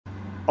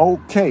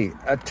Okay,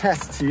 a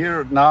test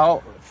here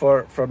now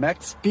for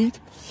max speed.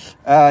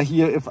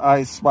 Here, if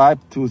I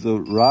swipe to the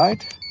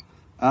right,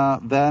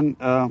 then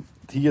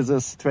here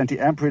this 20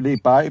 amp relay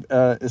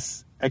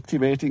is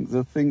activating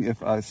the thing.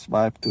 If I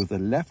swipe to the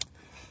left,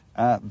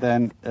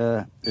 then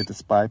it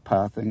is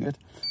bypassing it.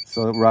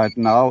 So right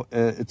now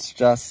it's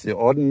just the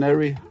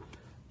ordinary,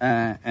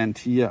 and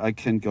here I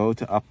can go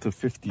to up to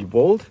 50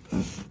 volt.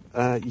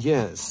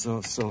 Yeah,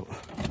 so.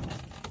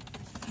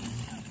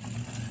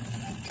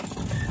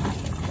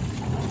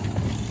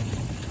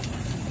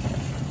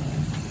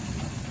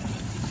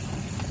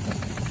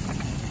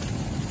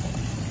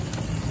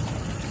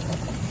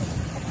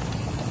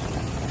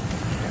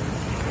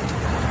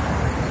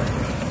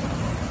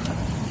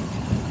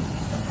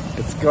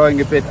 It's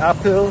going a bit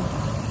uphill.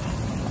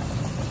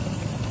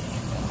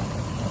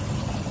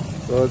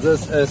 So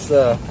this is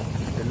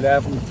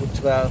 11 to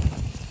 12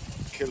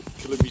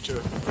 kilometer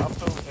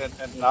uphill,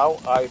 and now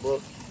I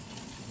will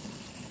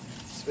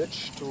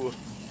switch to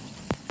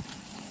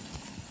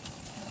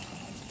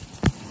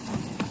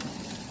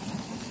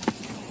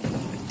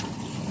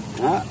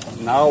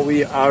now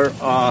we are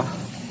at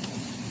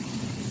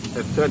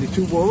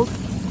 32 volt.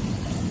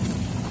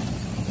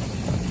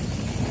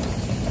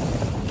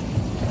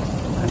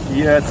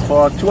 Here it's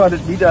for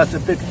 200 meters a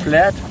bit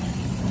flat,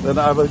 then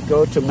I will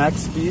go to max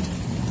speed.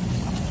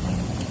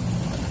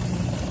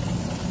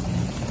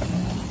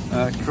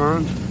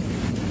 Current,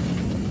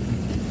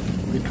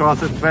 because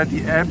the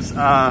 20 amps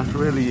are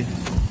really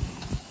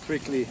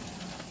quickly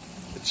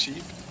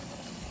achieved.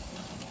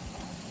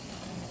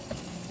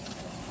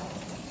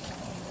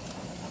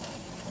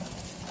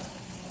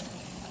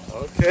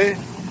 Okay.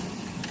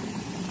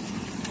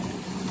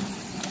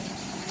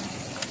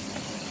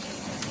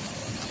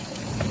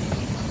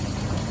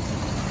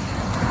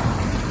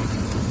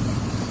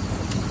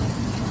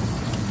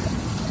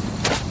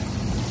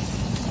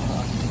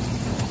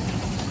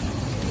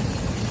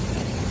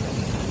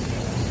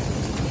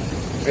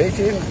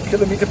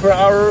 Kilometer per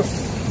hour,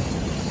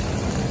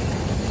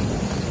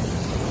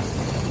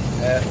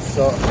 and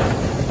so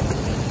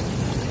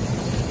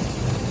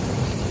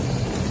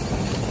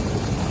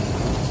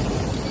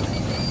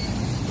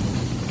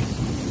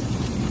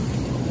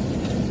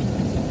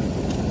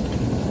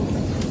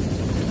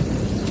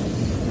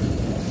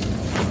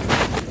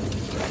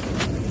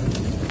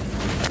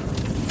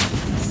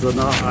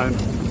now I'm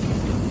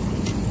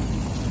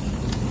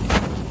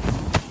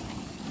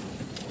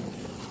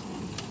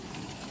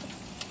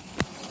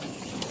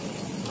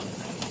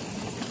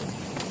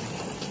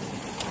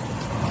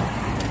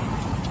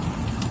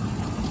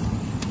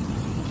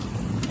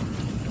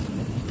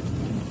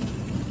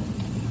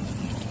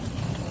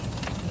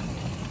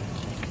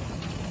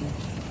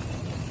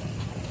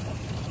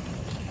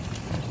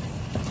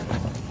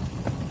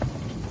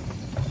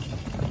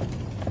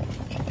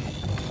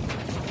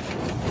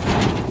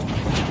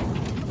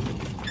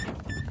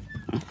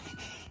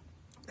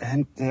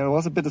and there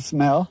was a bit of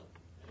smell.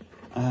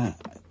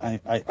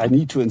 I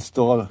need to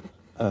install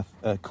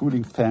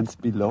cooling fans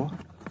below.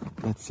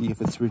 Let's see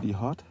if it's really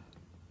hot.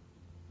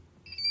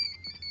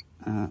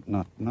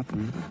 Not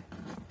really.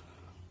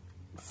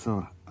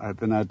 So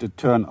then I had to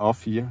turn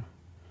off here.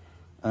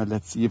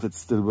 Let's see if it's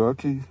still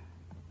working.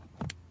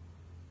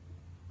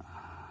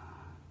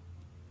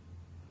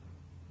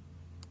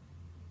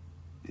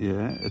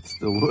 Yeah, it's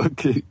still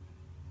working.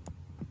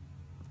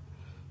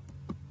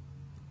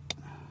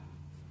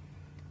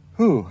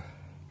 Whew.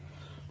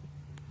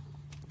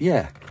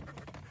 Yeah.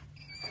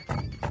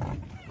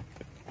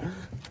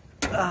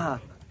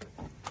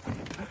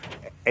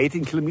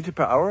 18 kilometers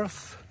per hour,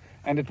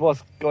 and it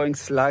was going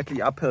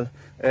slightly uphill.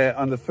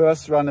 On the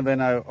first run,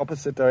 when I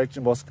opposite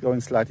direction was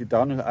going slightly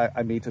downhill,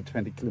 I made it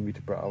 20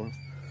 kilometers per hour.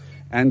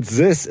 And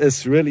this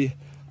is really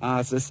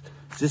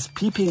this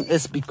peeping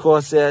is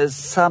because there is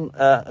some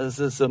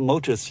the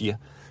motors here.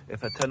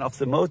 If I turn off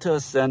the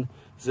motors, then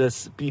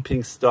this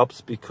beeping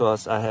stops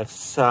because I have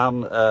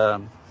some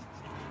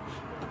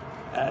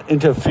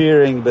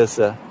interfering with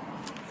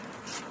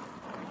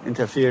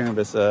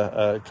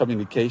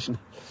communication,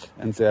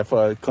 and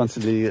therefore it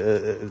constantly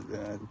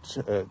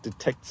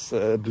detects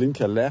a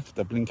blinker left,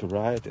 a blinker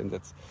right, and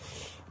that's.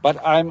 But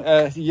I'm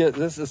here.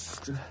 This is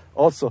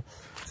also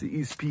the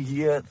ESP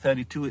here.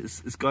 32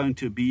 is going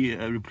to be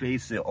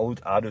replace the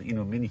old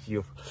Arduino Mini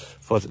here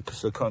for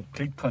the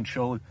complete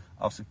control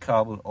of the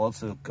car will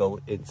also go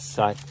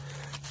inside.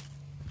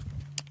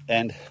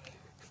 And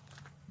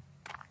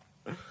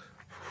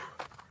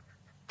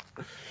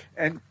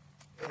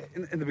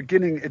in the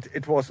beginning,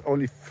 it was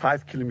only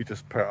 5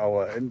 kilometers per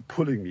hour and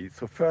pulling me.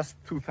 So first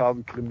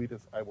 2,000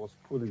 kilometers I was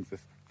pulling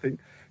this thing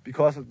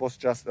because it was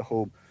just a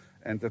home,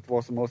 and that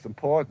was the most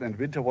important. And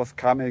winter was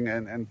coming,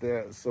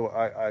 so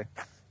I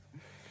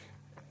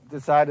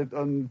decided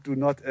on do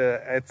not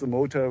add the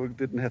motor. We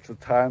didn't have the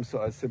time,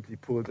 so I simply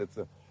pulled at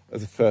the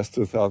first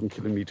 2,000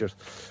 kilometers,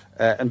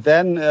 and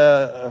then.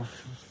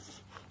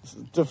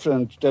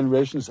 Different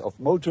generations of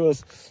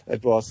motors.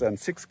 It was then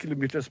 6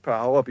 kilometers per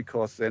hour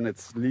because then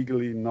it's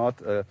legally not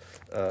a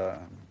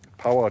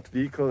powered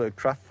vehicle, a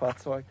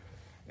Kraftfahrzeug.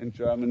 in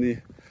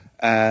Germany.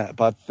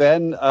 But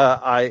then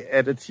I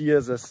added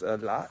here this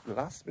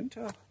last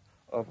winter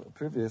of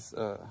previous.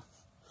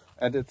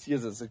 Added here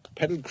this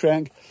pedal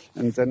crank,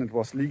 and then it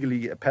was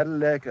legally a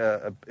pedelec,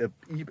 a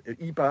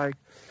e-bike,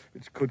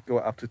 which could go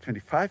up to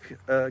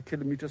 25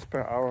 kilometers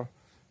per hour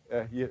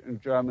here in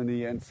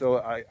Germany. And so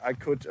I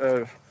could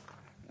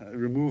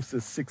remove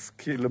the 6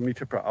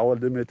 kilometer per hour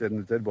limit,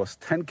 and that was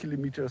 10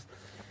 kilometers.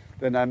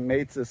 Then I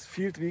made this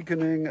field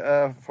weakening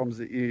from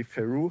the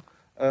eFerru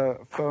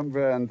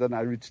firmware, and then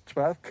I reached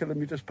 12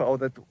 kilometers per hour.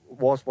 That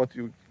was what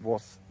you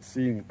was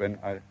seeing when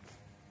I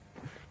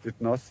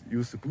did not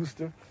use the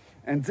booster.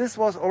 And this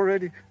was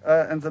already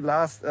in the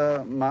last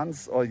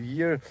months or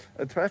year,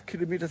 12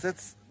 kilometers.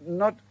 That's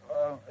not,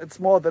 it's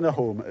more than a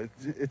home.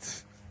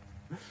 It's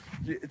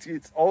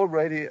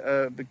already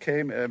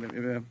became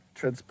a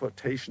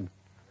transportation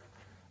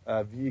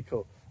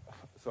vehicle.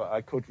 So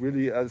I could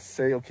really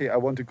say, okay, I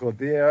want to go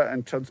there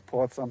and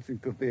transport something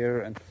to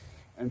there.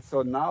 And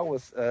so now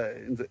was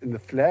in the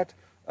flat,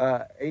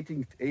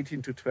 18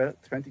 to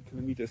 20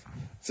 kilometers.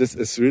 This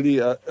is really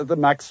the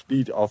max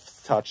speed of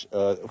such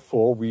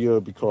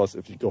four-wheel, because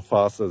if you go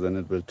faster, then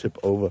it will tip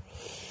over.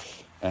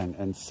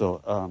 And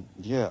so,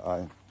 yeah,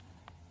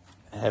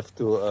 I have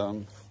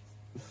to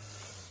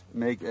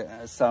make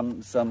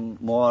some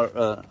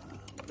more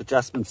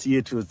adjustments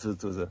here to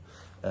the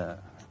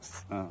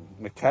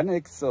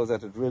mechanics, so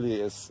that it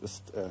really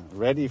is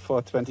ready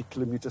for 20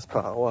 kilometers per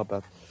hour.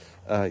 But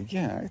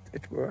yeah,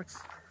 it works.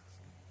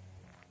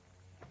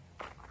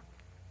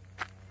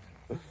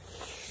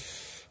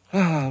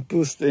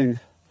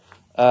 Boosting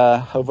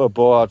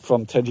hoverboard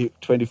from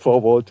 24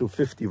 volt to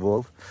 50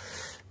 volt.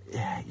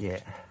 Yeah,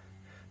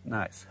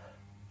 nice.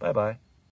 Bye bye.